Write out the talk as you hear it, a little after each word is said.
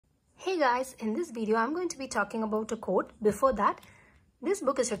guys, in this video I'm going to be talking about a quote. Before that, this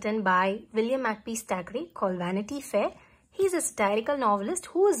book is written by William Makepeace Thackeray called Vanity Fair. He's a satirical novelist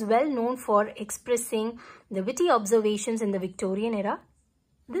who is well known for expressing the witty observations in the Victorian era.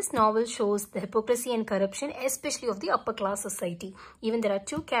 This novel shows the hypocrisy and corruption, especially of the upper class society. Even there are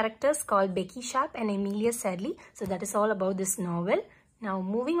two characters called Becky Sharp and Amelia Sadley. So that is all about this novel. Now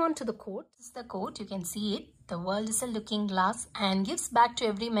moving on to the quote. This is the quote, you can see it. The world is a looking glass and gives back to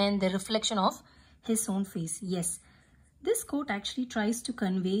every man the reflection of his own face. Yes, this quote actually tries to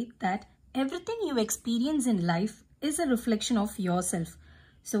convey that everything you experience in life is a reflection of yourself.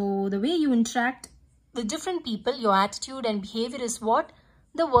 So the way you interact with different people, your attitude and behavior is what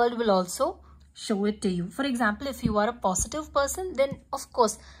the world will also show it to you. For example, if you are a positive person, then of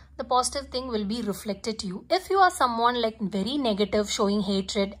course the positive thing will be reflected to you. If you are someone like very negative, showing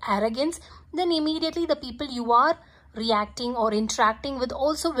hatred, arrogance, then immediately the people you are reacting or interacting with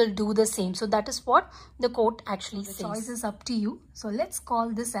also will do the same. So that is what the quote actually says. The choice is up to you. So let's call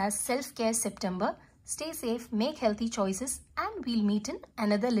this as Self-Care September. Stay safe, make healthy choices, and we'll meet in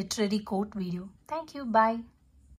another literary quote video. Thank you. Bye.